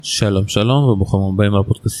שלום שלום וברוכים הבאים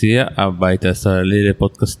לפודקאסטייה, הבית הישראלי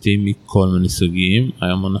לפודקאסטים מכל מיני סוגים.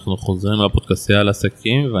 היום אנחנו חוזרים לפודקאסטייה על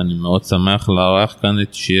עסקים ואני מאוד שמח לארח כאן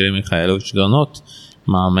את שירי מיכאלוביץ גרנות,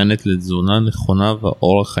 מאמנת לתזונה נכונה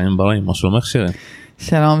ואורח חיים בריא. מה שלומך שירי?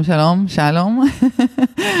 שלום שלום שלום.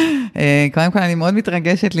 קודם כל אני מאוד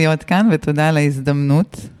מתרגשת להיות כאן ותודה על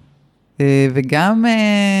ההזדמנות וגם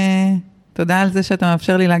תודה על זה שאתה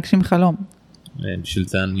מאפשר לי להגשים חלום. בשביל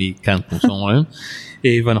זה אני כאן כמו שאומרים.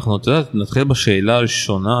 ואנחנו נתחיל בשאלה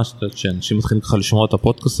הראשונה שאנשים מתחילים ככה לשמוע את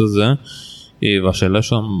הפודקאסט הזה, והשאלה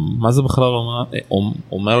שם, מה זה בכלל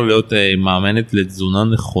אומר להיות מאמנת לתזונה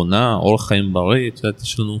נכונה, אורח חיים בריא?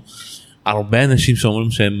 יש לנו הרבה אנשים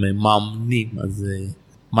שאומרים שהם מאמנים, אז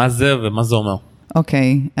מה זה ומה זה אומר?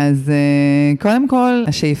 אוקיי, אז קודם כל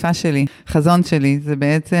השאיפה שלי, חזון שלי, זה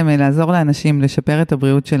בעצם לעזור לאנשים לשפר את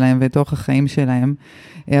הבריאות שלהם ואת אורח החיים שלהם,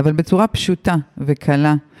 אבל בצורה פשוטה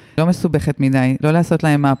וקלה. לא מסובכת מדי, לא לעשות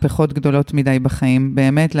להם מהפכות גדולות מדי בחיים,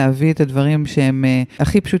 באמת להביא את הדברים שהם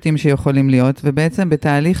הכי פשוטים שיכולים להיות, ובעצם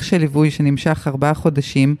בתהליך של ליווי שנמשך 4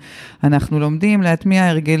 חודשים, אנחנו לומדים להטמיע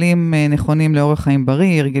הרגלים נכונים לאורח חיים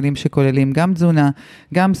בריא, הרגלים שכוללים גם תזונה,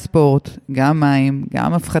 גם ספורט, גם מים,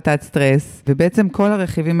 גם הפחתת סטרס, ובעצם כל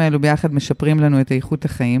הרכיבים האלו ביחד משפרים לנו את איכות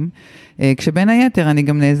החיים, כשבין היתר אני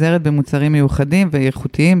גם נעזרת במוצרים מיוחדים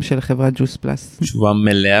ואיכותיים של חברת ג'וס פלאס. תשובה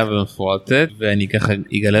מלאה ומפורטת, ואני ככה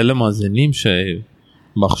אגלה למאזינים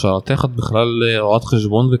שבהכשרתך את בכלל רואת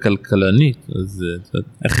חשבון וכלכלנית, אז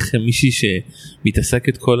איך מישהי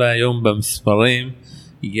שמתעסקת כל היום במספרים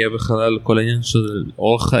הגיע בכלל כל העניין של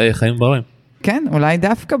אורח חיים בריא? כן, אולי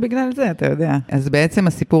דווקא בגלל זה, אתה יודע. אז בעצם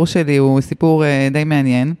הסיפור שלי הוא סיפור די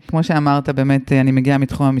מעניין. כמו שאמרת, באמת אני מגיעה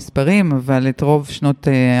מתחום המספרים, אבל את רוב שנות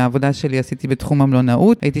העבודה שלי עשיתי בתחום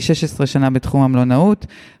המלונאות. הייתי 16 שנה בתחום המלונאות,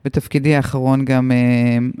 בתפקידי האחרון גם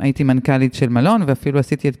הייתי מנכ"לית של מלון, ואפילו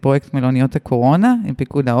עשיתי את פרויקט מלוניות הקורונה עם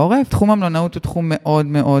פיקוד העורף. תחום המלונאות הוא תחום מאוד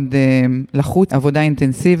מאוד לחוץ, עבודה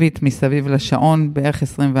אינטנסיבית מסביב לשעון, בערך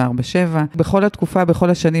 24/7. בכל התקופה, בכל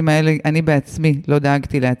השנים האלה, אני בעצמי לא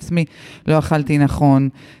דאגתי לעצמי, לא אכלתי נכון,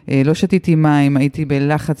 לא שתיתי מים, הייתי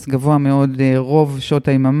בלחץ גבוה מאוד רוב שעות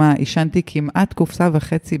היממה, ישנתי כמעט 1.5 קופסה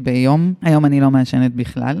ביום, היום אני לא מעשנת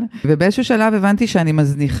בכלל, ובאיזשהו שלב הבנתי שאני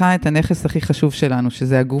מזניחה את הנכס הכי חשוב שלנו,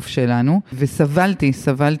 שזה הגוף שלנו,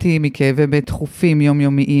 וסבלתי מכאבי בית דחופים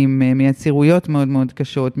יומיומיים, מיצירויות מאוד מאוד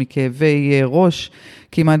קשות, מכאבי ראש,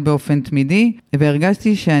 כמעט באופן תמידי,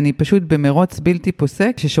 והרגשתי שאני פשוט במרוץ בלתי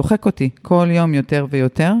פוסק, ששוחק אותי כל יום יותר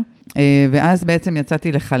ויותר, ואז בעצם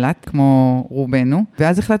יצאתי לחל"ת, כמו רובנו,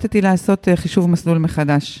 ואז החלטתי לעשות חישוב מסלול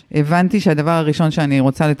מחדש. הבנתי שהדבר הראשון שאני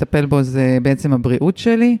רוצה לטפל בו זה בעצם הבריאות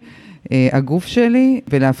שלי, הגוף שלי,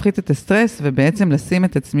 ולהפחית את הסטרס, ובעצם לשים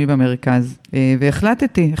את עצמי במרכז.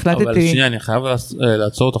 והחלטתי. אבל שנייה, אני חייב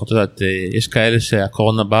לעצור אותך, אתה יודעת, יש כאלה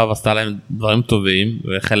שהקורונה באה ועשתה להם דברים טובים,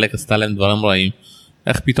 וחלק עשתה להם דברים רעים.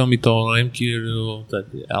 איך פתאום מתעוררים, כאילו,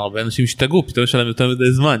 הרבה אנשים השתגעו, פתאום יש להם יותר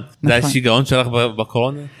מדי זמן. זה השיגעון שלך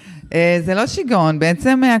בקורונה? זה לא שיגעון,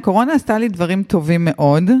 בעצם הקורונה עשתה לי דברים טובים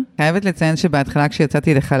מאוד. חייבת לציין שבהתחלה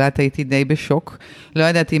כשיצאתי לחל"ת הייתי די בשוק, לא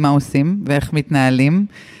ידעתי מה עושים ואיך מתנהלים,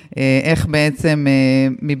 איך בעצם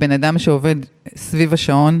מבן אדם שעובד סביב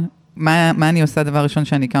השעון, מה אני עושה דבר ראשון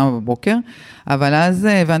שאני קמה בבוקר, אבל אז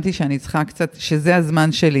הבנתי שאני צריכה קצת, שזה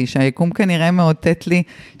הזמן שלי, שהיקום כנראה מאותת לי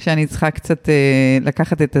שאני צריכה קצת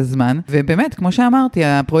לקחת את הזמן, ובאמת, כמו שאמרתי,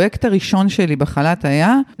 הפרויקט הראשון שלי בחל"ת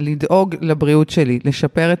היה לדאוג לבריאות שלי,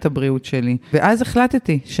 לשפר את הבריאות שלי, ואז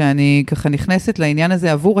החלטתי שאני ככה נכנסת לעניין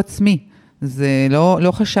הזה עבור עצמי, זה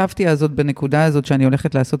לא חשבתי הזאת בנקודה הזאת שאני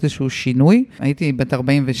הולכת לעשות איזשהו שינוי. הייתי בת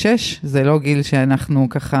 46, זה לא גיל שאנחנו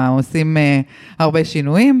ככה עושים הרבה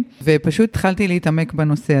שינויים, ופשוט התחלתי להתעמק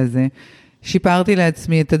בנושא הזה. שיפרתי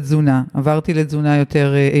לעצמי את התזונה, עברתי לתזונה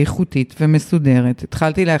יותר איכותית ומסודרת.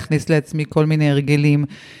 התחלתי להכניס לעצמי כל מיני הרגלים,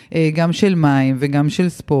 גם של מים וגם של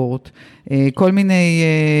ספורט, כל מיני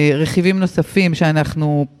רכיבים נוספים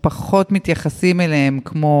שאנחנו פחות מתייחסים אליהם,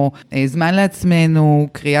 כמו זמן לעצמנו,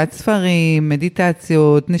 קריאת ספרים,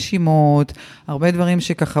 מדיטציות, נשימות, הרבה דברים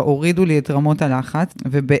שככה הורידו לי את רמות הלחץ,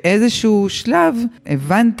 ובאיזשהו שלב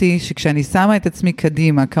הבנתי שכשאני שמה את עצמי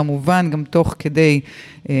קדימה, כמובן גם תוך כדי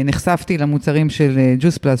נחשפתי למוצרים של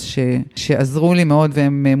ג'וס פלאס שעזרו לי מאוד,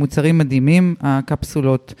 והם מוצרים מדהימים,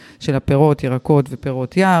 הקפסולות של הפירות, ירקות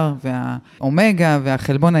ופירות יער, והאומגה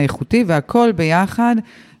והחלבון האיכותי, והכל ביחד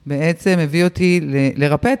בעצם הביא אותי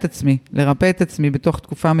לרפא את עצמי בתוך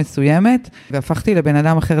תקופה מסוימת, והפכתי לבן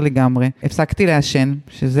אדם אחר לגמרי. הפסקתי לעשן,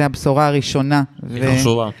 שזה הבשורה הראשונה.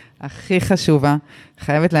 הכי חשובה,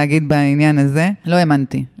 חייבת להגיד בעניין הזה, לא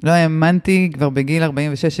האמנתי, כבר בגיל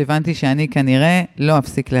 46 הבנתי שאני כנראה לא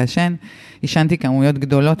אפסיק לעשן, עישנתי כמויות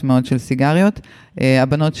גדולות מאוד של סיגריות,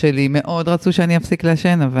 הבנות שלי מאוד רצו שאני אפסיק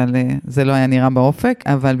לעשן, אבל זה לא היה נראה באופק,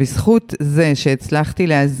 אבל בזכות זה שהצלחתי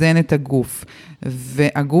לאזן את הגוף,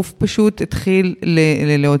 והגוף פשוט התחיל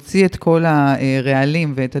להוציא את כל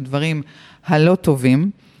הרעלים ואת הדברים הלא טובים,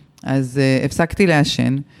 אז הפסקתי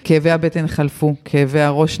לעשן, כאבי הבטן חלפו, כאבי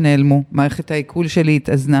הראש נעלמו, מערכת העיכול שלי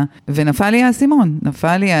התאזנה, ונפל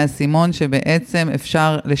לי האסימון שבעצם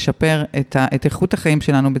אפשר לשפר את איכות החיים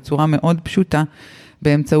שלנו בצורה מאוד פשוטה,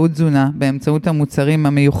 באמצעות תזונה, באמצעות המוצרים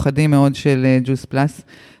המיוחדים מאוד של ג'וס פלאס,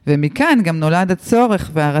 ומכאן גם נולד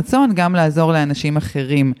הצורך והרצון גם לעזור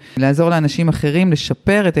לאנשים אחרים,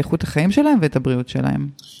 לשפר את איכות החיים שלהם ואת הבריאות שלהם.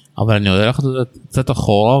 אבל אני יודע לך קצת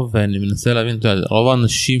אחורה, ואני מנסה להבין, רוב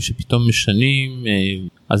האנשים שפתאום משנים,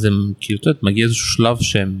 אז הם כאילו, מגיע איזשהו שלב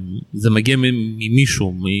שזה מגיע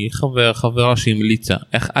ממישהו, מחברה שהיא מליצה.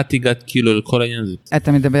 איך את הגעת כאילו לכל העניין הזה?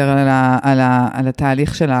 אתה מדבר על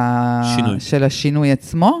התהליך של השינוי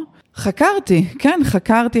עצמו? חקרתי,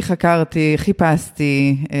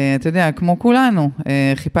 חיפשתי, אתה יודע, כמו כולנו,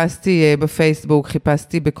 חיפשתי בפייסבוק,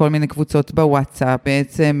 חיפשתי בכל מיני קבוצות בוואטסאפ,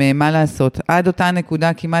 בעצם מה לעשות, עד אותה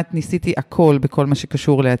נקודה כמעט ניסיתי הכל בכל מה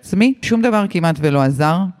שקשור לעצמי, שום דבר כמעט ולא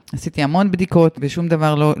עזר, עשיתי המון בדיקות ושום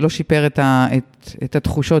דבר לא שיפר את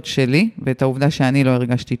התחושות שלי ואת העובדה שאני לא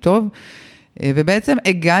הרגשתי טוב, ובעצם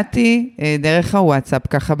הגעתי דרך הוואטסאפ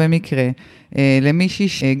ככה במקרה, למישהי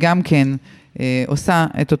שגם כן, עושה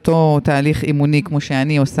את אותו תהליך אימוני כמו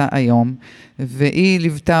שאני עושה היום, והיא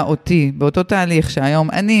ליוותה אותי באותו תהליך שהיום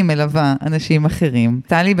אני מלווה אנשים אחרים.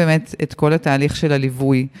 עשתה לי באמת את כל התהליך של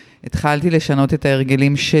הליווי, התחלתי לשנות את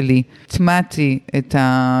ההרגלים שלי, תמעתי את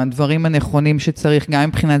הדברים הנכונים שצריך גם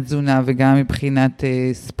מבחינת תזונה וגם מבחינת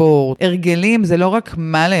ספורט. הרגלים זה לא רק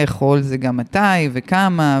מה לאכול, זה גם מתי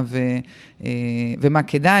וכמה ומה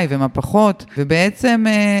כדאי ומה פחות, ובעצם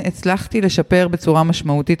הצלחתי לשפר בצורה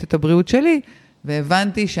משמעותית את הבריאות שלי,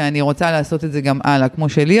 והבנתי שאני רוצה לעשות את זה גם הלאה. כמו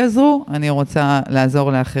שלי עזרו, אני רוצה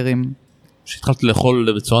לעזור לאחרים. שהתחלת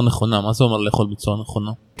לאכול בצורה נכונה, מה זה אומר לאכול בצורה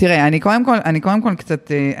נכונה? תראה, אני קודם כל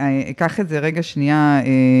קצת אקח את זה רגע שנייה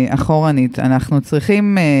אחורנית. אנחנו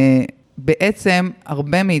צריכים, בעצם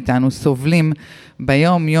הרבה מאיתנו סובלים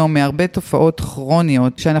ביום יום מהרבה תופעות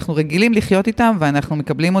כרוניות שאנחנו רגילים לחיות איתם, ואנחנו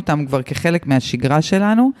מקבלים אותם כבר כחלק מהשגרה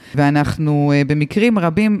שלנו, ואנחנו במקרים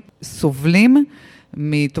רבים סובלים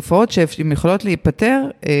מתופעות שהן יכולות להיפטר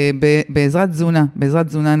בעזרת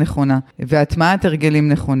תזונה נכונה, והטמעת הרגלים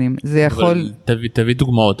נכונים. זה יכול... תביא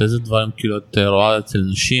דוגמאות, איזה דברים כאילו את רואה אצל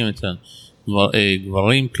נשים, אצל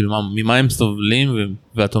גברים, כאילו ממה הם סובלים,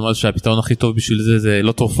 ואת אומרת שהפתרון הכי טוב בשביל זה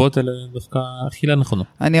לא תרופות, אלא דווקא אכילה נכונה.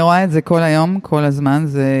 אני רואה את זה כל היום, כל הזמן,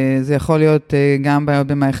 זה יכול להיות גם בעיות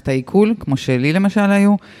במערכת העיכול, כמו שלי למשל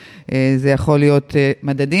היו, זה יכול להיות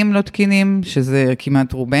מדדים לא תקינים, שזה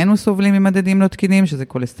כמעט רובנו סובלים ממדדים לא תקינים, שזה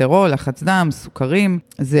כולסטרול, לחץ דם, סוכרים.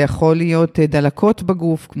 זה יכול להיות דלקות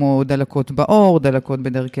בגוף, כמו דלקות בעור, דלקות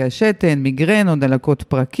בדרכי השתן, מיגרנות, דלקות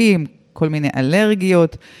פרקים, כל מיני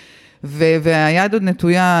אלרגיות. והיד עוד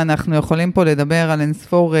נטויה, אנחנו יכולים פה לדבר על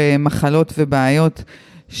אינספור מחלות ובעיות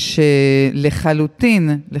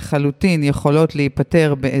שלחלוטין יכולות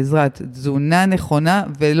להיפטר בעזרת תזונה נכונה,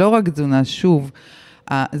 ולא רק תזונה, שוב,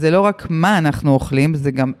 זה לא רק מה אנחנו אוכלים,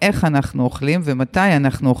 זה גם איך אנחנו אוכלים ומתי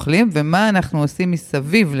אנחנו אוכלים ומה אנחנו עושים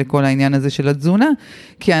מסביב לכל העניין הזה של התזונה,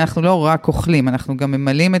 כי אנחנו לא רק אוכלים, אנחנו גם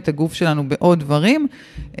ממלאים את הגוף שלנו בעוד דברים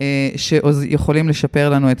שיכולים לשפר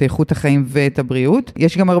לנו את איכות החיים ואת הבריאות.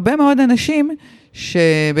 יש גם הרבה מאוד אנשים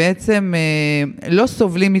שבעצם לא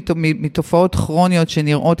סובלים מתופעות כרוניות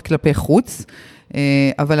שנראות כלפי חוץ,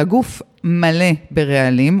 אבל הגוף מלא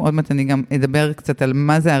ברעלים. עוד מעט אני גם אדבר קצת על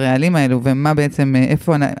מה זה הרעלים האלו ומה בעצם,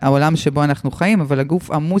 איפה העולם שבו אנחנו חיים, אבל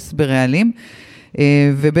הגוף עמוס ברעלים,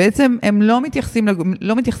 ובעצם הם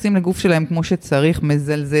לא מתייחסים לגוף שלהם כמו שצריך,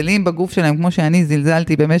 מזלזלים בגוף שלהם כמו שאני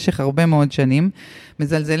זלזלתי במשך הרבה מאוד שנים,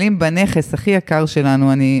 מזלזלים בנכס הכי יקר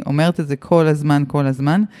שלנו, אני אומרת את זה כל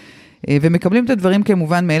הזמן, ומקבלים את הדברים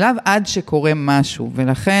כמובן מאליו עד שקורה משהו.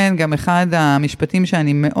 ולכן גם אחד המשפטים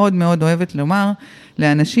שאני מאוד מאוד אוהבת לומר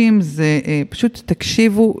לאנשים זה פשוט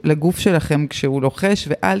תקשיבו לגוף שלכם כשהוא לוחש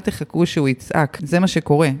ואל תחכו שהוא יצעק. זה מה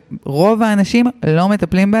שקורה. רוב האנשים לא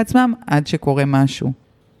מטפלים בעצמם עד שקורה משהו.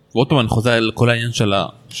 ועוד פעם אני חוזר על כל העניין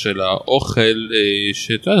של האוכל,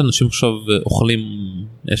 שאתה יודע, אנשים עכשיו אוכלים,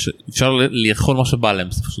 אפשר לאכול מה שבא להם,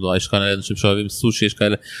 בסופו של דבר, יש כאלה אנשים שאוהבים סושי, יש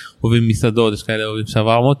כאלה אוהבים מסעדות, יש כאלה אוהבים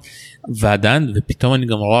שווארמות, ועדיין, ופתאום אני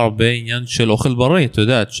גם רואה הרבה עניין של אוכל בריא, אתה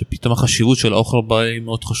יודע, שפתאום החשיבות של אוכל בריא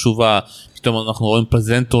מאוד חשובה, פתאום אנחנו רואים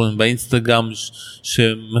פרזנטורים באינסטגרם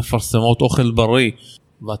שמפרסמות אוכל בריא,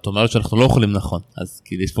 ואת אומרת שאנחנו לא אוכלים נכון, אז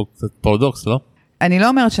כאילו יש פה קצת פרדוקס, לא? אני לא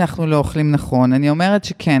אומרת שאנחנו לא אוכלים נכון, אני אומרת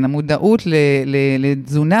שכן, המודעות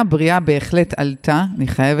לתזונה בריאה בהחלט עלתה, אני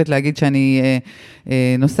חייבת להגיד שאני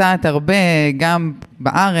נוסעת הרבה גם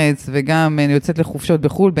בארץ וגם אני יוצאת לחופשות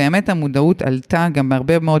בחול, באמת המודעות עלתה, גם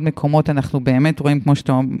בהרבה מאוד מקומות אנחנו באמת רואים,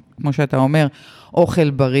 כמו שאתה אומר, אוכל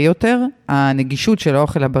בריא יותר, הנגישות של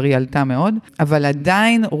האוכל הבריא עלתה מאוד, אבל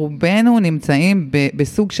עדיין רובנו נמצאים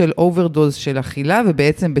בסוג של אוברדוז של אכילה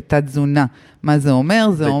ובעצם בתת תזונה. מה זה אומר?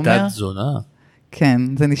 זה אומר... בתת תזונה? כן,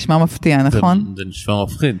 זה נשמע מפתיע, נכון? זה נשמע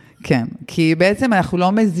מפחיד. כן, כי בעצם אנחנו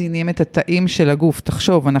לא מזינים את התאים של הגוף.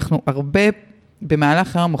 תחשוב, אנחנו הרבה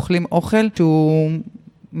במהלך היום אוכלים אוכל שהוא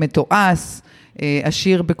מתועש,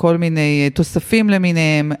 עשיר בכל מיני תוספים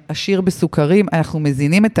למיניהם, עשיר בסוכרים, אנחנו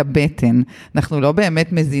מזינים את הבטן, אנחנו לא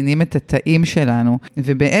באמת מזינים את התאים שלנו,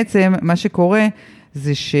 ובעצם מה שקורה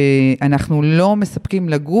זה שאנחנו לא מספקים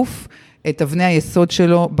לגוף את אבני היסוד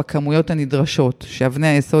שלו בכמויות הנדרשות, שאבני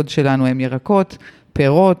היסוד שלנו הם ירקות,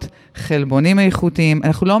 פירות, חלבונים איכותיים,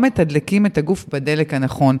 אנחנו לא מתדלקים את הגוף בדלק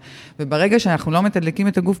הנכון, וברגע שאנחנו לא מתדלקים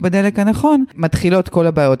את הגוף בדלק הנכון, מתחילות כל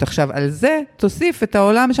הבעיות. עכשיו, על זה תוסיף את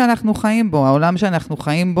העולם שאנחנו חיים בו, העולם שאנחנו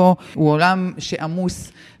חיים בו הוא עולם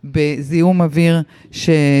שעמוס בזיהום אוויר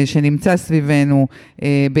שנמצא סביבנו,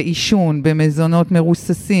 באישון, במזונות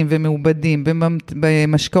מרוססים ומעובדים,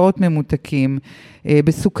 במשקאות ממותקים,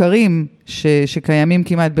 בסוכרים שקיימים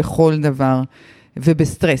כמעט בכל דבר,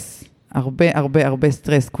 ובסטרס. הרבה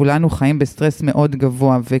סטרס, כולנו חיים בסטרס מאוד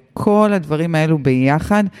גבוה, וכל הדברים האלו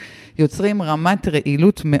ביחד יוצרים רמת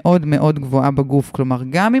רעילות מאוד מאוד גבוהה בגוף, כלומר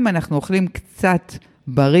גם אם אנחנו אוכלים קצת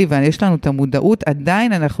בריא ויש לנו את המודעות,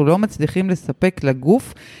 עדיין אנחנו לא מצליחים לספק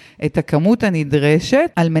לגוף את הכמות הנדרשת,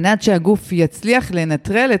 על מנת שהגוף יצליח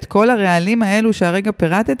לנטרל את כל הרעלים האלו שהרגע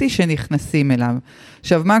פירטתי שנכנסים אליו.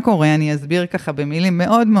 עכשיו, מה קורה? אני אסביר ככה במילים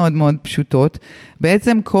מאוד מאוד מאוד פשוטות.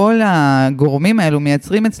 בעצם כל הגורמים האלו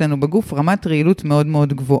מייצרים אצלנו בגוף רמת רעילות מאוד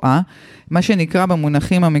מאוד גבוהה, מה שנקרא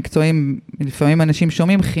במונחים המקצועיים, לפעמים אנשים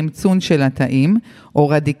שומעים חמצון של התאים, או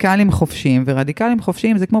רדיקלים חופשיים, ורדיקלים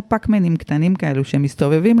חופשיים זה כמו פקמנים קטנים כאלו,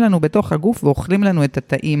 שמסתובבים לנו בתוך הגוף ואוכלים לנו את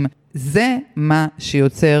התאים. זה מה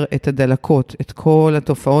שיוצר את הדלקות, את כל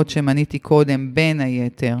התופעות שמניתי קודם בין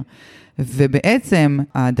היתר. ובעצם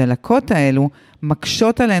הדלקות האלו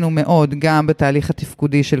מקשות עלינו מאוד גם בתהליך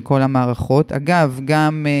התפקודי של כל המערכות. אגב,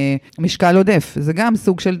 גם משקל עודף, זה גם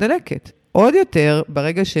סוג של דלקת. עוד יותר,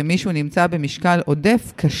 ברגע שמישהו נמצא במשקל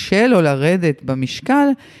עודף, קשה לו לרדת במשקל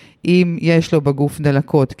אם יש לו בגוף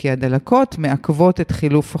דלקות, כי הדלקות מעכבות את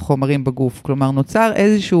חילוף החומרים בגוף. כלומר, נוצר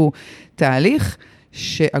איזשהו תהליך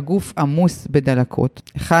שהגוף עמוס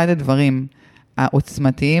בדלקות. אחד הדברים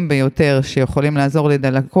העוצמתיים ביותר שיכולים לעזור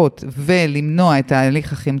לדלקות ולמנוע את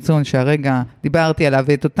תהליך החמצון שהרגע דיברתי עליו,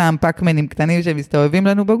 ואת אותם פקמנים קטנים שמסתובבים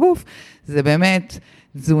לנו בגוף, זה באמת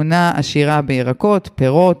תזונה עשירה בירקות,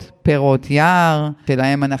 פירות יער,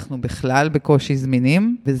 שלהם אנחנו בכלל בקושי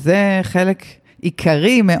זמינים, וזה חלק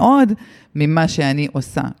עיקרי מאוד ממה שאני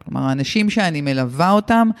עושה. כלומר, האנשים שאני מלווה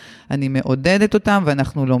אותם, אני מעודדת אותם,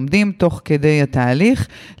 ואנחנו לומדים תוך כדי התהליך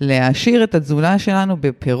להעשיר את התזונה שלנו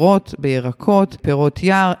בפירות, בירקות, פירות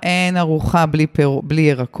יער, אין ארוחה בלי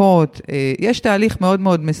ירקות. יש תהליך מאוד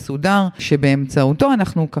מאוד מסודר, שבאמצעותו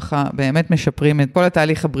אנחנו ככה באמת משפרים את כל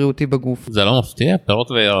התהליך הבריאותי בגוף. זה לא מפתיע,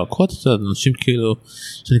 פירות וירקות, אנשים כאילו,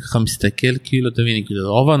 שאני ככה מסתכל כאילו, תביני,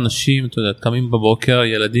 כאילו, רוב האנשים, אתה יודע, קמים בבוקר,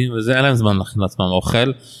 ילדים וזה, אין להם זמן להכין לעצמם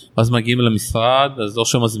אוכל, ואז מגיעים למשרד, אז או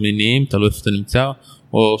שמזמינים, תלוי איפה אתה נמצא,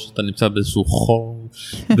 או שאתה נמצא באיזשהו חור,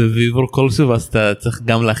 בביבור כלשהו, ואז אתה צריך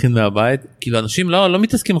גם להכין מהבית. כאילו אנשים לא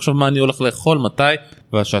מתעסקים עכשיו מה אני הולך לאכול, מתי,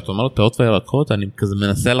 ושאת אומרת פירות וירקות, אני כזה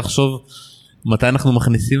מנסה לחשוב מתי אנחנו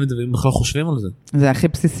מכניסים את זה, ואם בכלל חושבים על זה. זה הכי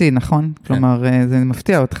בסיסי, נכון? כלומר, זה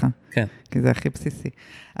מפתיע אותך. כן. כי זה הכי בסיסי.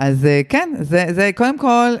 אז כן, זה קודם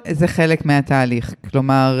כל, זה חלק מהתהליך.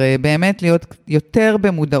 כלומר, באמת להיות יותר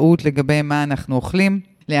במודעות לגבי מה אנחנו אוכלים,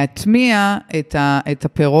 להטמיע את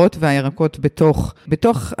הפירות והירקות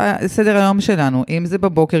בתוך סדר היום שלנו, אם זה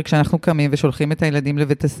בבוקר כשאנחנו קמים ושולחים את הילדים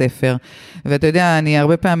לבית הספר, ואתה יודע, אני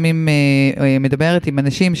הרבה פעמים מדברת עם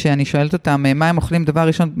אנשים שאני שואלת אותם, מה הם אוכלים דבר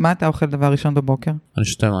ראשון, מה אתה אוכל דבר ראשון בבוקר? אני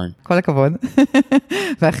שותה מים. כל הכבוד.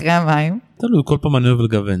 ואחרי המים? תלוי, כל פעם אני אוהב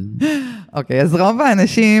לגוון. אוקיי, אז רוב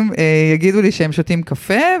האנשים יגידו לי שהם שותים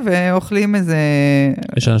קפה ואוכלים איזה...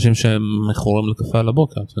 יש אנשים שהם מכורים לקפה על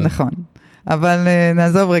הבוקר. נכון. אבל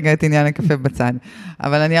נעזוב רגע את עניין הקפה בצד.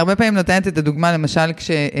 אבל אני הרבה פעמים נותנת את הדוגמה, למשל,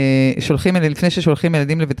 לפני ששולחים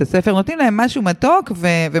ילדים לבית הספר, נותנים להם משהו מתוק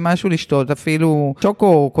ומשהו לשתות, אפילו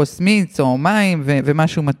שוקו, קוסמיץ או מים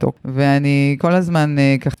ומשהו מתוק. ואני כל הזמן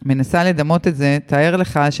מנסה לדמות את זה, תאר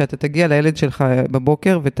לך שאתה תגיע לילד שלך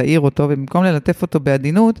בבוקר ותאיר אותו, ובמקום ללטף אותו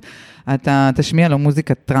בעדינות, אתה תשמיע לו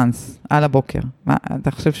מוזיקת טרנס על הבוקר. מה,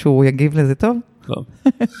 אתה חושב שהוא יגיב לזה טוב? טוב.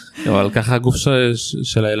 אבל ככה הגוף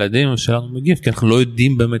של הילדים שלנו מגיב, כי אנחנו לא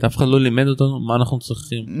יודעים באמת, אף אחד לא לימד אותנו מה אנחנו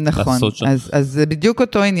צריכים לעשות שם. נכון, אז זה בדיוק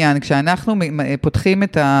אותו עניין, כשאנחנו פותחים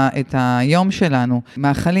את היום שלנו,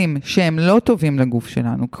 מאכלים שהם לא טובים לגוף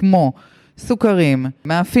שלנו, כמו סוכרים,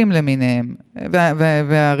 מאפים למיניהם,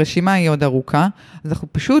 והרשימה היא עוד ארוכה, אז אנחנו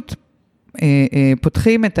פשוט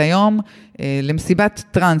פותחים את היום למסיבת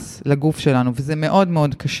טרנס לגוף שלנו, וזה מאוד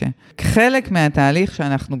מאוד קשה. חלק מהתהליך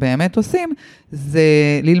שאנחנו באמת עושים, זה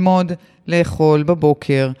ללמוד לאכול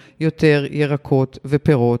בבוקר יותר ירקות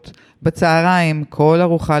ופירות. בצהריים כל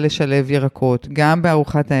ארוחה לשלב ירקות, גם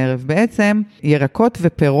בארוחת הערב. בעצם ירקות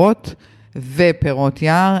ופירות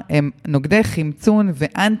יער הם נוגדי חמצון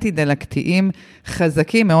ואנטי-דלקתיים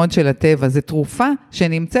חזקים מאוד של הטבע. זו תרופה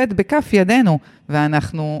שנמצאת בכף ידינו,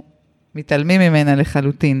 ואנחנו מתעלמים ממנה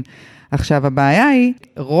לחלוטין. עכשיו, הבעיה היא,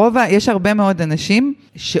 יש הרבה מאוד אנשים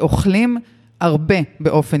שאוכלים הרבה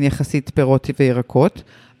באופן יחסית פירות וירקות,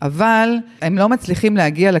 אבל הם לא מצליחים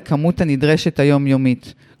להגיע לכמות הנדרשת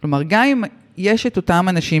היומיומית. כלומר, גם אם יש את אותם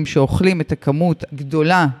אנשים שאוכלים את הכמות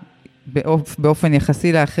גדולה באופן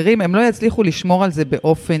יחסי לאחרים, הם לא יצליחו לשמור על זה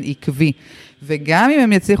באופן עקבי. וגם אם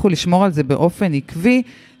הם יצליחו לשמור על זה באופן עקבי,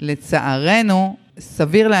 לצערנו,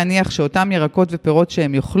 סביר להניח שאותם ירקות ופירות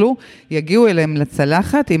שהם יאכלו, יגיעו אליהם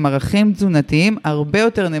לצלחת עם ערכים תזונתיים הרבה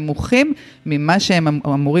יותר נמוכים ממה שהם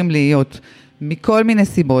אמורים להיות, מכל מיני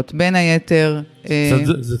סיבות, בין היתר...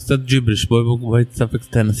 זה קצת ג'יבריש, בואי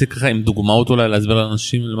תנסי ככה עם דוגמאות אולי להסביר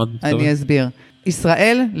לאנשים למה את מתכוונת. אני אסביר.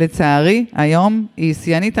 ישראל, לצערי, היום היא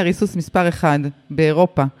שיאנית הריסוס מספר 1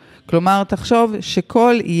 באירופה. כלומר, תחשוב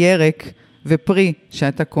שכל ירק ופרי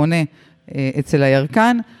שאתה קונה אצל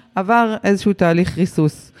הירקן, עבר איזשהו תהליך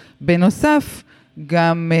ריסוס. בנוסף,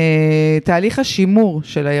 גם תהליך השימור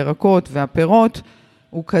של הירקות והפירות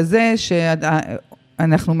הוא כזה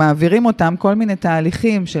שאנחנו מעבירים אותם כל מיני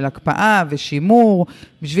תהליכים של הקפאה ושימור,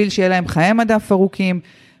 בשביל שיהיה להם חיי מדף ארוכים,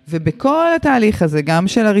 ובכל התהליך הזה, גם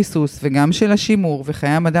של הריסוס וגם של השימור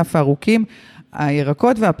וחיי מדף הארוכים,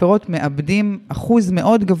 הירקות והפירות מאבדים אחוז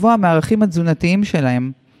מאוד גבוה מהערכים התזונתיים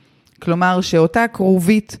שלהם. כלומר, שאותה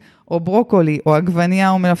קרובית או ברוקולי, או עגבניה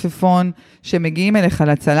או מלפפון, שמגיעים אליך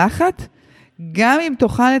לצלחת, גם אם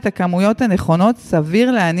תאכל את הכמויות הנכונות,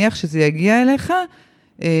 סביר להניח שזה יגיע אליך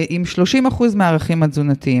עם 30% מהערכים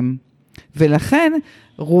התזונתיים. ולכן,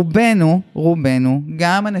 רובנו,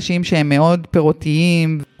 גם אנשים שהם מאוד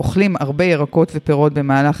פירותיים, אוכלים הרבה ירקות ופירות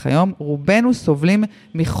במהלך היום, רובנו סובלים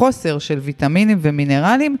מחוסר של ויטמינים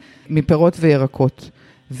ומינרלים מפירות וירקות.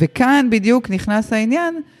 וכאן בדיוק נכנס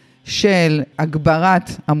העניין, של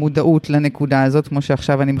הגברת המודעות לנקודה הזאת, כמו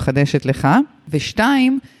שעכשיו אני מחדשת לך.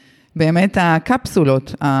 ושתיים, באמת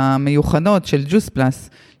הקפסולות המיוחדות של ג'וס פלאס,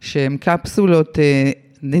 שהן קפסולות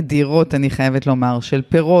נדירות, אני חייבת לומר, של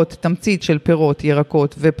פירות, תמצית של פירות,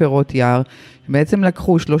 ירקות ופירות יער, בעצם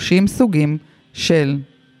לקחו 30 סוגים של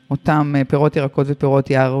אותם פירות, ירקות ופירות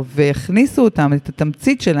יער, והכניסו אותם, את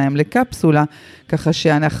התמצית שלהם לקפסולה, ככה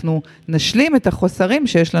שאנחנו נשלים את החוסרים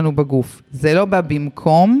שיש לנו בגוף. זה לא בא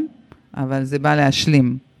במקום, אבל זה בא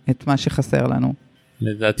להשלים את מה שחסר לנו.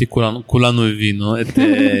 לדעתי כולנו הבינו את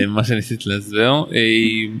מה שניסית להסבר.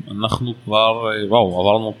 אנחנו כבר,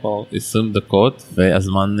 עברנו כבר 20 דקות,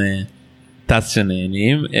 והזמן טס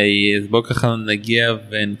שנהנים. אז בואו ככה נגיע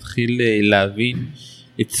ונתחיל להבין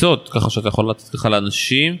עצות, ככה שאתה יכול לתת ככה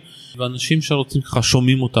לאנשים, ואנשים שרוצים ככה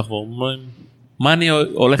שומעים אותך ואומרים, מה אני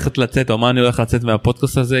הולכת לצאת, או מה אני הולך לצאת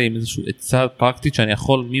מהפודקאסט הזה, עם איזושהי עצה פרקטית שאני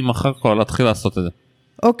יכול ממחר כבר להתחיל לעשות את זה.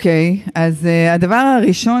 אוקיי, אז הדבר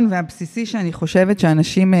הראשון והבסיסי שאני חושבת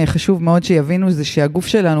שאנשים חשוב מאוד שיבינו, זה שהגוף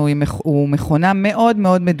שלנו הוא מכונה מאוד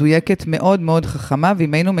מאוד מדויקת, מאוד מאוד חכמה,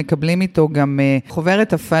 ואם היינו מקבלים איתו גם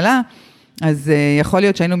חוברת הפעלה, אז יכול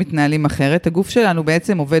להיות שהיינו מתנהלים אחרת. הגוף שלנו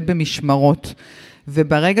בעצם עובד במשמרות,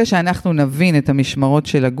 וברגע שאנחנו נבין את המשמרות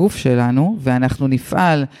של הגוף שלנו, ואנחנו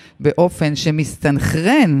נפעל באופן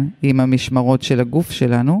שמסתנכרן עם המשמרות של הגוף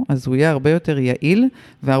שלנו, אז הוא יהיה הרבה יותר יעיל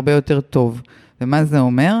והרבה יותר טוב. ומה זה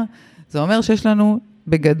אומר? זה אומר שיש לנו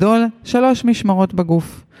בגדול 3 משמרות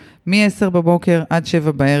בגוף. מ-10 בבוקר עד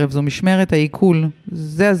 7 בערב, זו משמרת העיכול.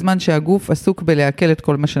 זה הזמן שהגוף עסוק בלעכל את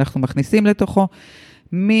כל מה שאנחנו מכניסים לתוכו.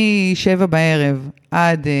 מ-7 בערב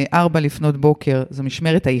עד 4 לפנות בוקר, זו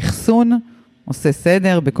משמרת האחסון. עושה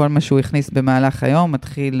סדר בכל מה שהוא הכניס במהלך היום,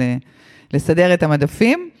 מתחיל לסדר את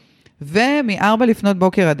המדפים, ומ-4 לפנות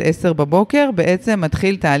בוקר עד 10 בבוקר, בעצם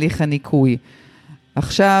מתחיל תהליך הניקוי.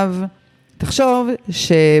 עכשיו, תחשוב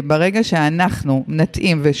שברגע שאנחנו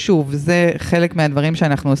נתאים, ושוב, זה חלק מהדברים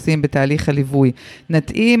שאנחנו עושים בתהליך הליווי,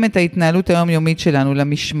 נתאים את ההתנהלות היומיומית שלנו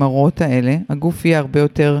למשמרות האלה, הגוף יהיה הרבה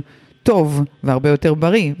יותר טוב, והרבה יותר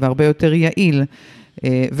בריא, והרבה יותר יעיל.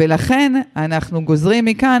 ולכן אנחנו גוזרים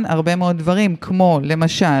מכאן הרבה מאוד דברים, כמו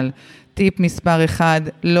למשל, טיפ מספר 1,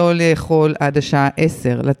 לא לאכול עד השעה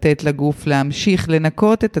 10, לתת לגוף להמשיך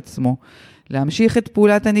לנקות את עצמו, להמשיך את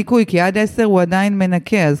פעולת הניקוי, כי עד 10 הוא עדיין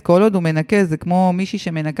מנקה, אז כל עוד הוא מנקה, זה כמו מישהי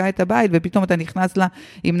שמנקה את הבית, ופתאום אתה נכנס לה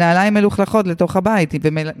עם נעליים מלוכלכות לתוך הבית,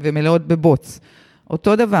 ומלאות בבוץ.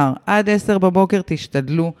 אותו דבר, עד 10 בבוקר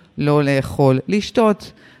תשתדלו לא לאכול,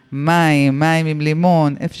 לשתות מים עם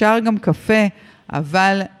לימון, אפשר גם קפה,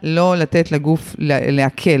 אבל לא לתת לגוף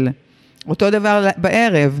להקל. אותו דבר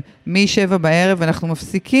בערב, מ-7 בערב אנחנו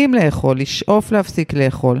מפסיקים לאכול, לשאוף להפסיק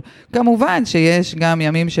לאכול. כמובן שיש גם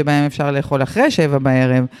ימים שבהם אפשר לאכול אחרי 7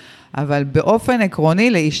 בערב, אבל באופן עקרוני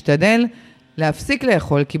להשתדל להפסיק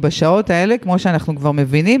לאכול, כי בשעות האלה, כמו שאנחנו כבר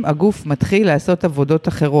מבינים, הגוף מתחיל לעשות עבודות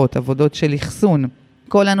אחרות, עבודות של אחסון.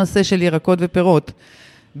 כל הנושא של ירקות ופירות,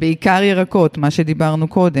 בעיקר ירקות, מה שדיברנו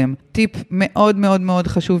קודם. טיפ מאוד מאוד מאוד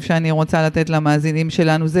חשוב שאני רוצה לתת למאזינים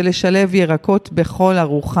שלנו, זה לשלב ירקות בכל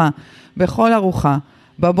ארוחה. בכל ארוחה,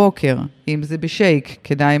 בבוקר, אם זה בשייק,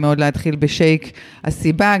 כדאי מאוד להתחיל בשייק.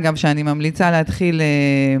 הסיבה גם שאני ממליצה להתחיל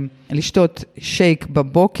לשתות שייק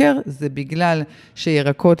בבוקר, זה בגלל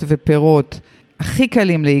שירקות ופירות הכי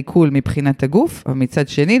קלים לעיכול מבחינת הגוף, אבל מצד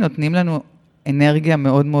שני נותנים לנו אנרגיה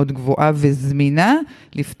מאוד מאוד גבוהה וזמינה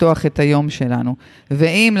לפתוח את היום שלנו.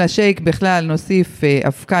 ואם לשייק בכלל נוסיף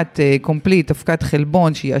אבקת קומפליט, אבקת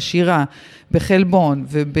חלבון שהיא עשירה בחלבון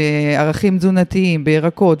ובערכים תזונתיים,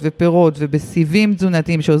 בירקות ופירות ובסיבים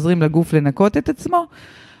תזונתיים שעוזרים לגוף לנקות את עצמו,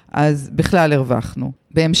 אז בכלל הרווחנו.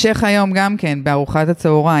 בהמשך היום גם כן, בארוחת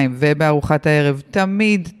הצהריים ובארוחת הערב,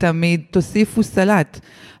 תמיד תוסיפו סלט.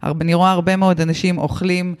 אני רואה הרבה מאוד אנשים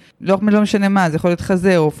אוכלים, לא משנה מה, זה יכול להיות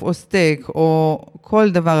חזה, עוף, או סטייק, או כל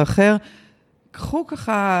דבר אחר. קחו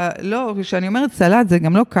ככה, לא, כשאני אומרת סלט, זה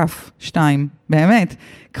גם לא כף 2, באמת.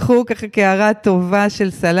 קחו ככה קערה טובה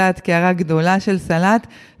של סלט, קערה גדולה של סלט,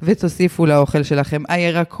 ותוסיפו לאוכל שלכם.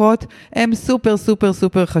 הירקות הם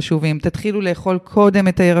סופר חשובים. תתחילו לאכול קודם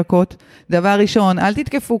את הירקות. דבר ראשון, אל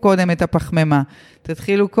תתקפו קודם את הפחמימה.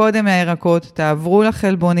 תתחילו קודם מהירקות, תעברו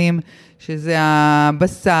לחלבונים, שזה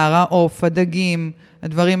הבשר, העוף, הדגים,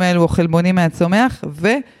 הדברים האלו, חלבונים מהצומח,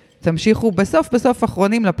 תמשיכו בסוף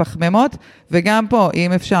אחרונים לפחממות, וגם פה,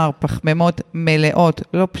 אם אפשר, פחממות מלאות,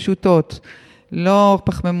 לא פשוטות, לא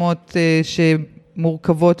פחממות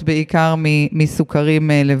שמורכבות בעיקר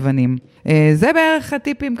מסוכרים לבנים. זה בערך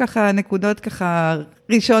הטיפים ככה, נקודות ככה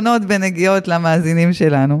ראשונות בנגיעות למאזינים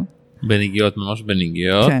שלנו. בנגיעות, ממש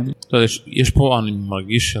בנגיעות. כן. יש פה, אני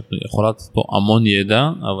מרגיש שאת יכולה לתת פה המון ידע,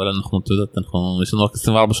 אבל אנחנו, יש לנו רק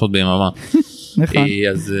 24 שעות ביממה. נכון.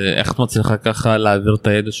 אז איך את מצליחה ככה להעביר את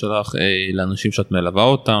הידע שלך לאנשים שאת מלווה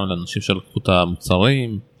אותם, לאנשים שלקחו את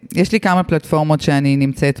המוצרים? יש לי כמה פלטפורמות שאני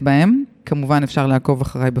נמצאת בהן, כמובן אפשר לעקוב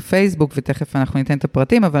אחריי בפייסבוק, ותכף אנחנו ניתן את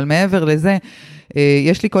הפרטים, אבל מעבר לזה,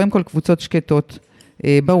 יש לי קודם כל קבוצות שקטות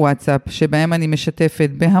בוואטסאפ, שבהם אני משתפת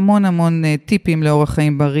בהמון טיפים לאורח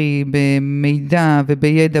חיים בריא, במידע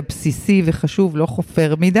ובידע בסיסי וחשוב, לא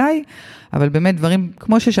חופר מדי, אבל באמת דברים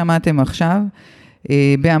כמו ששמעתם עכשיו,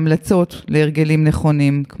 בהמלצות להרגלים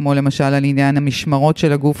נכונים, כמו למשל על עניין המשמרות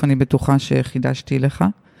של הגוף, אני בטוחה שחידשתי לך.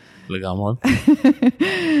 לגמרי.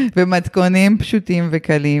 ומתכונים פשוטים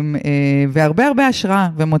וקלים, והרבה השראה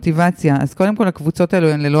ומוטיבציה. אז קודם כל הקבוצות האלו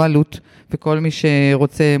הן ללא עלות, וכל מי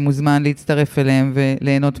שרוצה מוזמן להצטרף אליהם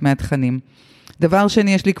וליהנות מהתכנים. דבר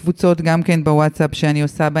שני, יש לי קבוצות גם כן בוואטסאפ, שאני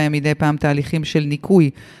עושה בהם מדי פעם תהליכים של ניקוי,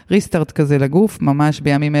 ריסטארט כזה לגוף, ממש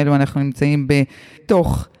בימים אלו אנחנו נמצאים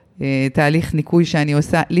בתוך תהליך ניקוי שאני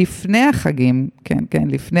עושה לפני החגים, כן,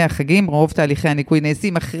 לפני החגים, רוב תהליכי הניקוי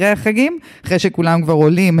נעשים אחרי החגים, אחרי שכולם כבר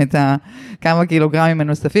עולים את כמה קילוגרמים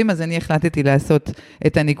הנוספים, אז אני החלטתי לעשות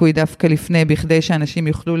את הניקוי דווקא לפני, בכדי שאנשים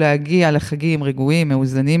יוכלו להגיע לחגים רגועים,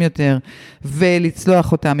 מאוזנים יותר,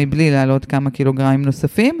 ולצלוח אותם מבלי לעלות כמה קילוגרמים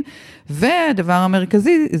נוספים, והדבר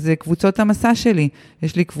המרכזי זה קבוצות המסע שלי.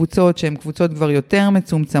 יש לי קבוצות שהן קבוצות כבר יותר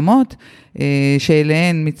מצומצמות,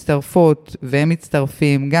 שאליהן מצטרפות והם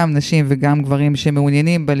מצטרפים גם נשים וגם גברים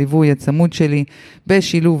שמעוניינים בליווי הצמוד שלי,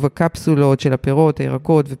 בשילוב הקפסולות של הפירות,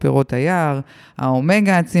 הירקות ופירות היער,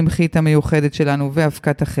 האומגה הצמחית המיוחדת שלנו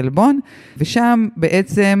והפקת החלבון, ושם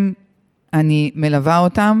בעצם אני מלווה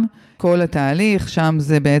אותם כל התהליך, שם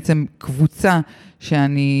זה בעצם קבוצה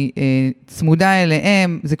שאני צמודה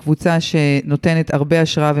אליהם, זו קבוצה שנותנת הרבה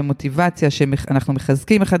השראה ומוטיבציה, שאנחנו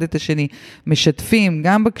מחזקים אחד את השני, משתפים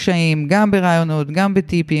גם בקשיים, גם ברעיונות, גם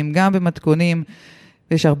בטיפים, גם במתכונים,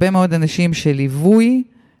 יש הרבה מאוד אנשים שליווי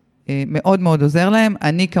מאוד מאוד עוזר להם,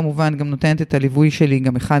 אני כמובן גם נותנת את הליווי שלי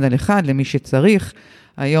גם אחד על אחד למי שצריך,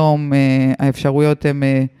 היום האפשרויות הן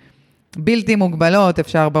בלתי מוגבלות,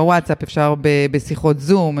 אפשר בוואטסאפ, אפשר בשיחות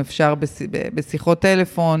זום, אפשר בשיחות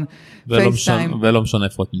טלפון, פייסטיים. ולא משנה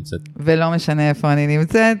איפה את נמצאת. ולא משנה איפה אני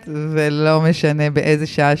נמצאת, ולא משנה באיזה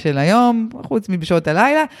שעה של היום, חוץ מבשעות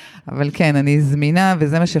הלילה, אבל כן, אני זמינה,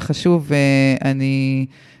 וזה מה שחשוב, ואני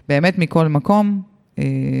באמת מכל מקום,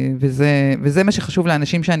 וזה מה שחשוב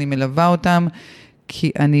לאנשים שאני מלווה אותם,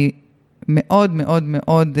 כי אני מאוד מאוד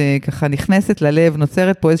מאוד ככה נכנסת ללב,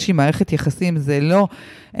 נוצרת פה איזושהי מערכת יחסים, זה לא,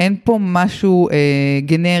 אין פה משהו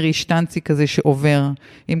גנרי, שטנצי כזה שעובר.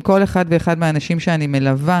 עם כל אחד ואחד מהאנשים שאני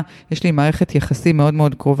מלווה, יש לי מערכת יחסים מאוד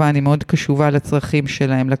מאוד קרובה, אני מאוד קשובה לצרכים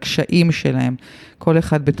שלהם, לקשיים שלהם, כל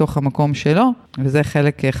אחד בתוך המקום שלו, וזה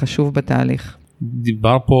חלק חשוב בתהליך.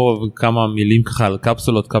 דיבר פה כמה מילים ככה על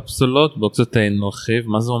קפסולות, בואו קצת נרחיב,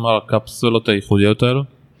 מה זה אומר הקפסולות הייחודיות האלו?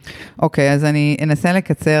 אוקיי, אז אני אנסה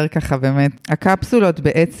לקצר ככה באמת. הקפסולות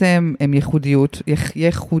בעצם הן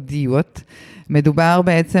ייחודיות. מדובר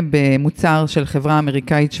בעצם במוצר של חברה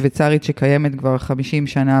אמריקאית שוויצרית שקיימת כבר 50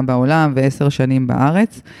 שנה בעולם ו10 שנים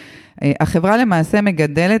בארץ. החברה למעשה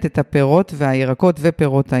מגדלת את הפירות והירקות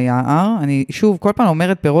ופירות היער. אני שוב כל פעם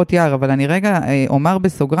אומרת פירות יער, אבל אני רגע אומר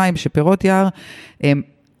בסוגריים שפירות יער הם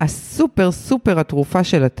הסופר סופר התרופה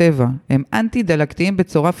של הטבע, הם אנטי-דלקתיים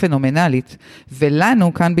בצורה פנומנלית,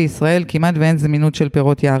 ולנו כאן בישראל כמעט ואין זמינות של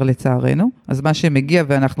פירות יער לצערנו, אז מה שמגיע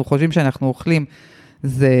ואנחנו חושבים שאנחנו אוכלים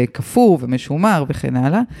זה כפור ומשומר וכן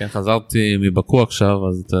הלאה. כן, חזרתי מבקו עכשיו,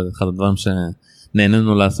 אז זה אחד הדברים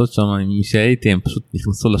שנהנינו לעשות שם, עם מי שהייתי, הם פשוט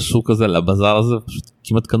נכנסו לשוק הזה, לבזר הזה, פשוט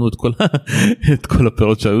כמעט קנו את כל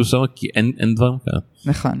הפירות שהיו שם, כי אין דברים כאלה.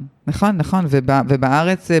 נכון,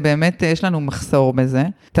 ובארץ באמת יש לנו מחסור בזה.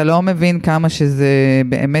 אתה לא מבין כמה שזה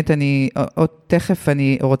באמת, תכף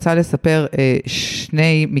אני רוצה לספר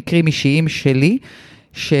שני מקרים אישיים שלי,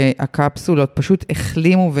 שהקפסולות פשוט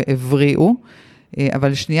החלימו והבריאו,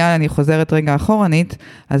 אבל שנייה, אני חוזרת רגע אחורנית,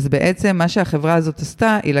 אז בעצם מה שהחברה הזאת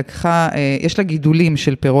עשתה, היא לקחה, יש לה גידולים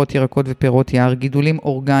של פירות ירקות ופירות יער, גידולים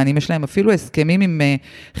אורגניים, יש להם אפילו הסכמים עם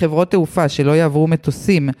חברות תעופה, שלא יעברו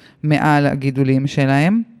מטוסים מעל הגידולים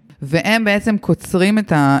שלהם, והם בעצם קוצרים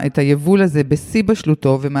את היבול הזה בשיא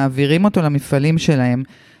בשלותו, ומעבירים אותו למפעלים שלהם,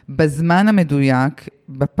 בזמן המדויק,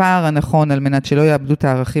 בפער הנכון על מנת שלא יאבדו את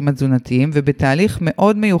הערכים התזונתיים, ובתהליך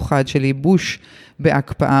מאוד מיוחד של ייבוש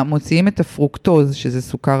בהקפאה, מוציאים את הפרוקטוז, שזה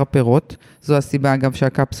סוכר הפירות, זו הסיבה אגב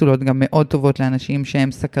שהקפסולות גם מאוד טובות לאנשים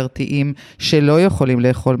שהם סכרתיים, שלא יכולים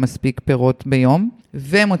לאכול מספיק פירות ביום,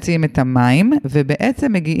 ומוציאים את המים,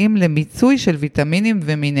 ובעצם מגיעים למיצוי של ויטמינים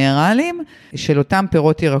ומינרלים, של אותם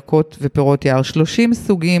פירות ירקות ופירות יער, 30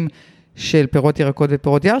 סוגים, של פירות ירקות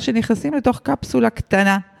ופירות יער שנכנסים לתוך קפסולה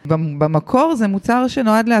קטנה. במקור זה מוצר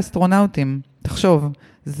שנועד לאסטרונאוטים. תחשוב,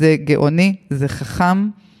 זה גאוני, זה חכם,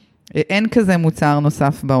 אין כזה מוצר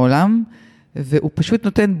נוסף בעולם, והוא פשוט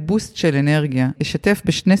נותן בוסט של אנרגיה. אשתף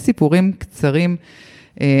בשני סיפורים קצרים.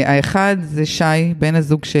 האחד זה שי, בן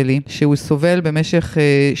הזוג שלי, שהוא סובל במשך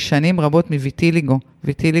שנים רבות מוויטיליגו.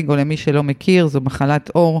 ויטיליגו, למי שלא מכיר, זו מחלת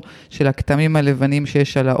אור של הכתמים הלבנים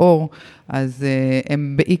שיש על האור. אז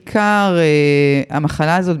הם בעיקר,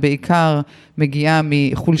 המחלה הזאת בעיקר מגיעה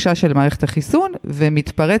מחולשה של מערכת החיסון,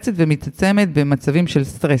 ומתפרצת ומתעצמת במצבים של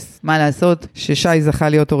סטרס. מה לעשות? ששי זכה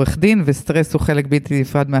להיות עורך דין, וסטרס הוא חלק בלתי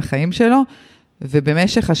נפרד מהחיים שלו,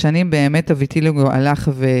 ובמשך השנים באמת הוויטיליגו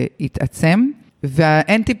הלך והתעצם,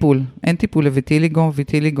 ואין טיפול לוויטיליגו,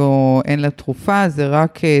 ויטיליגו אין לה תרופה, זה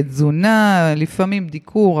רק תזונה, לפעמים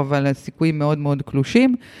דיקור, אבל הסיכויים מאוד מאוד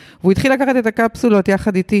קלושים, והוא התחיל לקחת את הקפסולות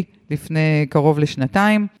יחד איתי לפני קרוב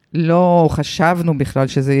לשנתיים, לא חשבנו בכלל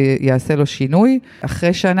שזה יעשה לו שינוי,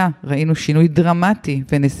 אחרי שנה ראינו שינוי דרמטי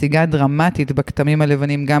ונסיגה דרמטית בכתמים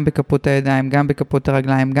הלבנים, גם בכפות הידיים, גם בכפות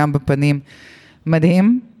הרגליים, גם בפנים,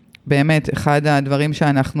 מדהים, באמת אחד הדברים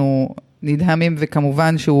שאנחנו נדהמים,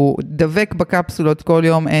 וכמובן שהוא דבק בקפסולות כל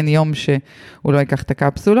יום, אין יום שהוא לא ייקח את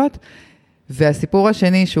הקפסולות. והסיפור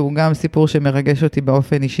השני, שהוא גם סיפור שמרגש אותי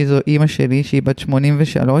באופן אישי, זו אמא שלי, שהיא בת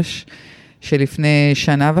 83, שלפני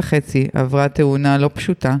שנה וחצי עברה תאונה לא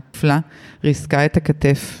פשוטה, נפלה, ריסקה את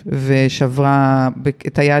הכתף ושברה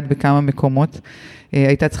את היד בכמה מקומות.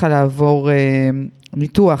 הייתה צריכה לעבור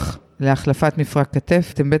ניתוח להחלפת מפרק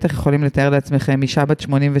כתף. אתם בטח יכולים לתאר לעצמכם, אישה בת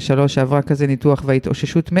 83 שעברה כזה ניתוח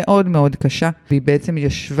וההתאוששות מאוד מאוד קשה, והיא בעצם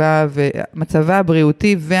ישבה ומצבה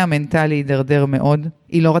הבריאותי והמנטלי הידרדר מאוד.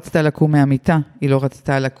 היא לא רצתה לקום מהמיטה, היא לא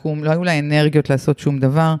רצתה לקום, לא היו לה אנרגיות לעשות שום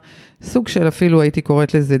דבר, סוג של אפילו הייתי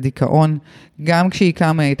קוראת לזה דיכאון, גם כשהיא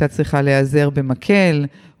קמה הייתה צריכה להיעזר במקל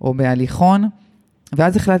או בהליכון,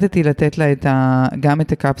 ואז החלטתי לתת לה גם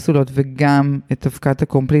את הקפסולות וגם את אבקת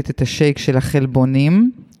הקומפליט, את השייק של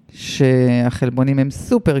החלבונים, שהחלבונים הם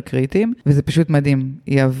סופר קריטיים, וזה פשוט מדהים.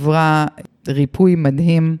 היא עברה ריפוי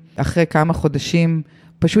מדהים, אחרי כמה חודשים,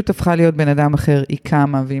 פשוט הפכה להיות בן אדם אחר, היא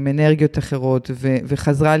קמה ועם אנרגיות אחרות,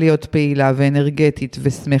 וחזרה להיות פעילה ואנרגטית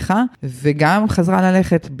ושמחה, וגם חזרה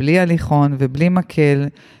ללכת בלי הליכון ובלי מקל,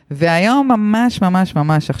 והיום ממש ממש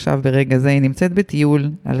ממש עכשיו ברגע זה, היא נמצאת בטיול,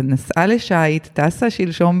 נסעה לשייט, טסה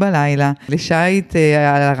שלשום בלילה, לשייט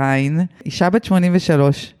על הריין, אישה בת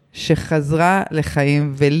 83, שחזרה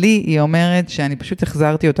לחיים, ולי היא אומרת שאני פשוט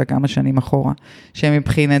החזרתי אותה כמה שנים אחורה,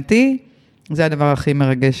 שמבחינתי, זה הדבר הכי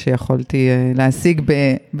מרגש שיכולתי להשיג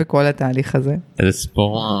בכל התהליך הזה. איזה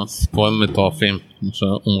סיפורים מטורפים, כמו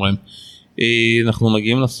שאומרים. אנחנו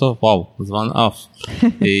מגיעים לסוף, וואו, זמן אף.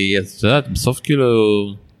 אז את יודעת, בסוף כאילו,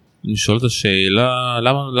 אני שואל את השאלה,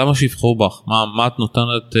 למה שיבחרו בך? מה את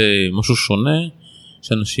נותנת משהו שונה,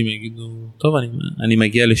 שאנשים יגידו, טוב, אני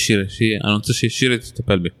מגיע לשירי, אני רוצה ששירי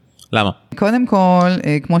תטפל בי. למה? קודם כל,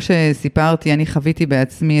 כמו שסיפרתי, אני חוויתי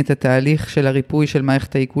בעצמי את התהליך של הריפוי של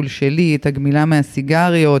מערכת העיכול שלי, את הגמילה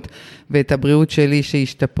מהסיגריות ואת הבריאות שלי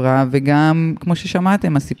שהשתפרה, וגם, כמו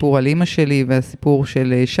ששמעתם, הסיפור על אמא שלי והסיפור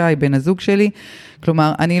של שי, בן הזוג שלי.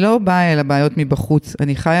 כלומר, אני לא באה אל הבעיות מבחוץ,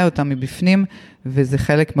 אני חיה אותם מבפנים, וזה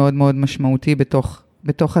חלק מאוד מאוד משמעותי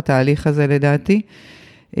בתוך התהליך הזה לדעתי.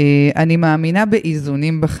 אני מאמינה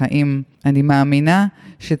באיזונים בחיים, אני מאמינה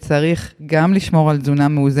שצריך גם לשמור על תזונה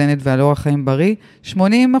מאוזנת ועל אורח חיים בריא, 80%, 20%,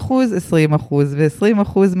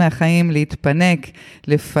 ו-20% מהחיים להתפנק,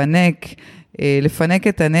 לפנק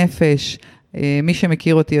את הנפש. מי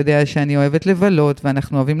שמכיר אותי יודע שאני אוהבת לבלות,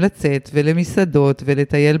 ואנחנו אוהבים לצאת ולמסעדות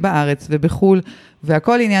ולטייל בארץ ובחול,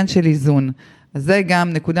 והכל עניין של איזון. אז זה גם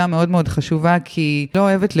נקודה מאוד מאוד חשובה, כי לא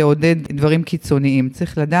אוהבת לעודד דברים קיצוניים.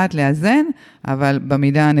 צריך לדעת לאזן, אבל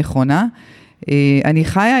במידה הנכונה. אני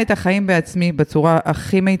חיה את החיים בעצמי בצורה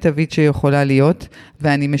הכי מיטבית שיכולה להיות,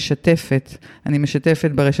 ואני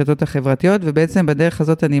משתפת ברשתות החברתיות, ובעצם בדרך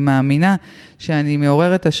הזאת אני מאמינה שאני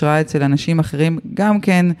מעוררת השראה אצל אנשים אחרים, גם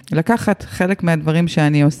כן לקחת חלק מהדברים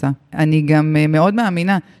שאני עושה. אני גם מאוד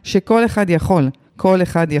מאמינה שכל אחד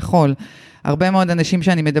יכול. הרבה מאוד אנשים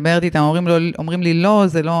שאני מדברת איתם אומרים לי, לא,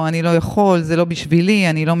 זה לא, אני לא יכול, זה לא בשבילי,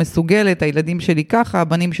 אני לא מסוגלת, הילדים שלי ככה,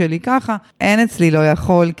 הבנים שלי ככה. אין אצלי לא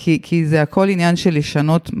יכול, כי זה הכל עניין של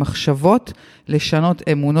לשנות מחשבות, לשנות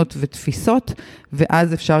אמונות ותפיסות,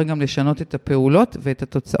 ואז אפשר גם לשנות את הפעולות ואת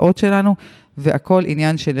התוצאות שלנו, והכל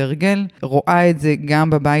עניין של הרגל. רואה את זה גם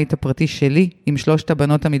בבית הפרטי שלי, עם 3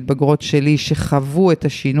 הבנות המתבגרות שלי, שחוו את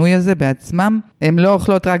השינוי הזה בעצמם. הן לא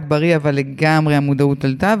אוכלות רק בריא, אבל לגמרי המודעות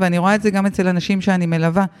עלתה, ואני רואה את זה גם אצל אנשים שאני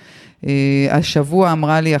מלווה. השבוע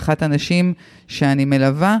אמרה לי אחת אנשים שאני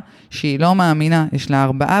מלווה, שהיא לא מאמינה, יש לה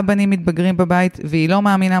 4 בנים מתבגרים בבית, והיא לא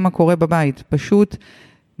מאמינה מה קורה בבית. פשוט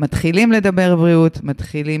מתחילים לדבר בריאות,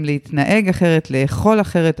 מתחילים להתנהג אחרת, לאכול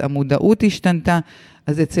אחרת, המודעות השתנתה,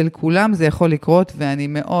 אז אצל כולם זה יכול לקרות, ואני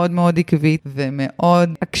מאוד מאוד עקבית ומאוד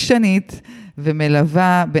עקשנית,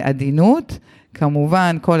 ומלווה בעדינות,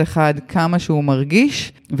 כמובן כל אחד כמה שהוא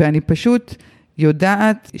מרגיש, ואני פשוט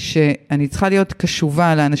יודעת שאני צריכה להיות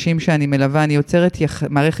קשובה לאנשים שאני מלווה, אני יוצרת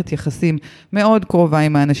מערכת יחסים מאוד קרובה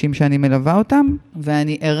עם האנשים שאני מלווה אותם,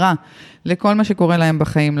 ואני ערה לכל מה שקורה להם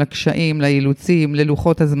בחיים, לקשיים, לאילוצים,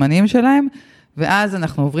 ללוחות הזמנים שלהם, ואז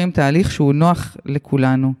אנחנו עוברים תהליך שהוא נוח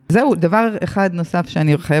לכולנו. זהו, דבר אחד נוסף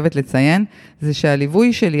שאני חייבת לציין, זה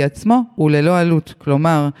שהליווי שלי עצמו הוא ללא עלות.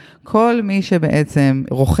 כלומר, כל מי שבעצם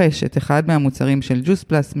רוכש את אחד מהמוצרים של ג'וס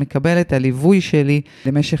פלאס, מקבל את הליווי שלי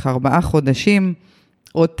למשך 4 חודשים,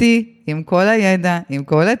 אותי עם כל הידע, עם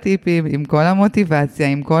כל הטיפים, עם כל המוטיבציה,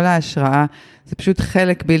 עם כל ההשראה. זה פשוט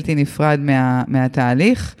חלק בלתי נפרד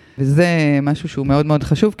מהתהליך, וזה משהו שהוא מאוד מאוד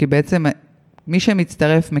חשוב, כי בעצם מי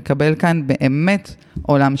שמצטרף מקבל כאן באמת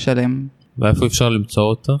עולם שלם. ואיפה אפשר למצוא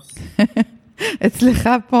אותך? אצלך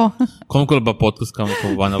פה. קודם כל בפודקאסט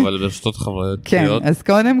כמובן, אבל ברשתות חברתיות. כן, אז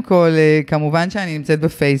קודם כל, כמובן שאני נמצאת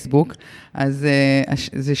בפייסבוק, אז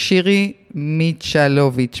זה שירי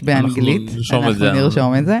מיכאלוביץ באנגלית. אנחנו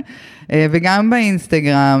נרשום את זה. וגם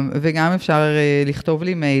באינסטגרם, וגם אפשר לכתוב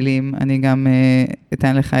לי מיילים, אני גם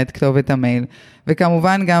אתן לך את כתובת המייל.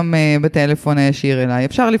 וכמובן גם בטלפון הישיר אליי.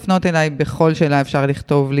 אפשר לפנות אליי בכל שאלה, אפשר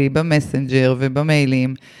לכתוב לי במסנג'ר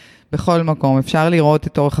ובמיילים, בכל מקום. אפשר לראות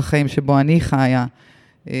את אורח החיים שבו אני חיה.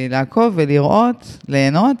 לעקוב ולראות,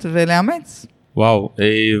 ליהנות ולאמץ. וואו,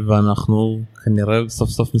 ואנחנו כנראה סוף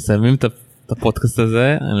סוף מסיימים את הפודקאסט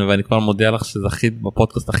הזה, ואני כבר מודיע לך שזכית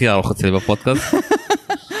בפודקאסט הכי ארוך אצלי בפודקאסט.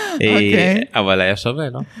 אבל היה שווה,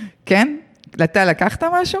 לא? כן? אתה לקחת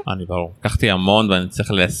משהו? אני ברור, לקחתי המון ואני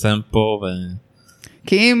צריך ליישם פה.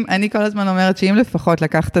 כי אם, אני כל הזמן אומרת שאם לפחות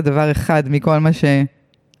לקחת דבר אחד מכל מה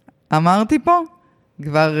שאמרתי פה,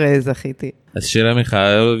 כבר זכיתי. אז שירי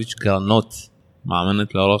מיכאלוביץ גרנות,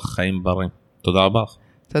 מאמנת לאורח חיים בריא. תודה רבה.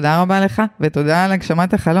 תודה רבה לך, ותודה על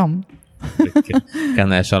הגשמת החלום.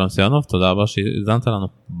 כאן היה שלום סיונוב, תודה רבה שהזנת לנו.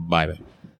 ביי ביי.